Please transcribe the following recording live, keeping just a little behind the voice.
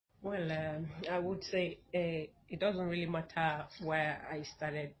Well, I would say it doesn't really matter where I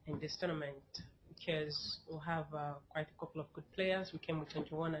started in this tournament because we have quite a couple of good players. We came with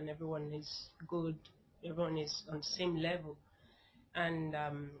 21 and everyone is good. Everyone is on the same level. And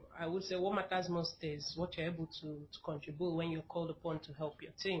I would say what matters most is what you're able to contribute when you're called upon to help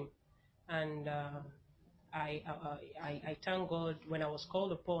your team. And I thank God when I was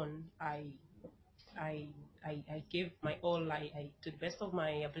called upon, I, I gave my all, to the best of my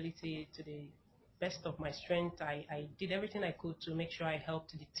ability, to the best of my strength. I did everything I could to make sure I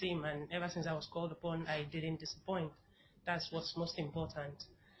helped the team, and ever since I was called upon, I didn't disappoint. That's what's most important.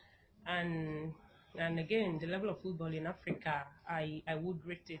 And and again, the level of football in Africa, I would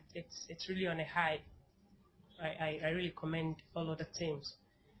rate it. It's really on a high. I really commend all other teams.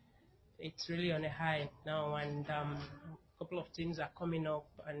 It's really on a high now, and a couple of teams are coming up,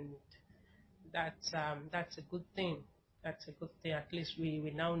 and that's a good thing. That's a good thing. At least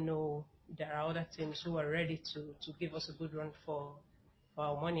we now know there are other teams who are ready to give us a good run for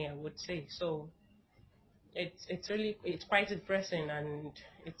our money, I would say. So it's quite impressive, and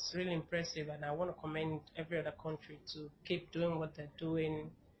it's really impressive, and I want to commend every other country to keep doing what they're doing.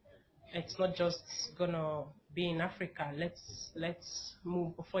 It's not just gonna be in Africa. Let's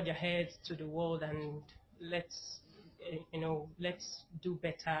move forward ahead to the world, and let's let's do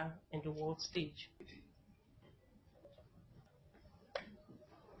better in the world stage.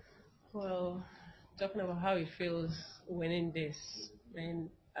 Well, talking about how it feels winning this, and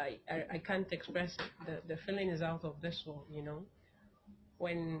I can't express it. The feeling is out of this world, you know.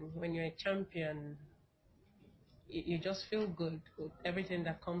 When you're a champion, you just feel good with everything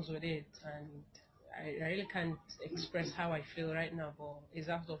that comes with it, and I really can't express how I feel right now, but it's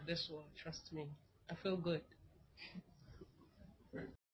out of this world. Trust me, I feel good.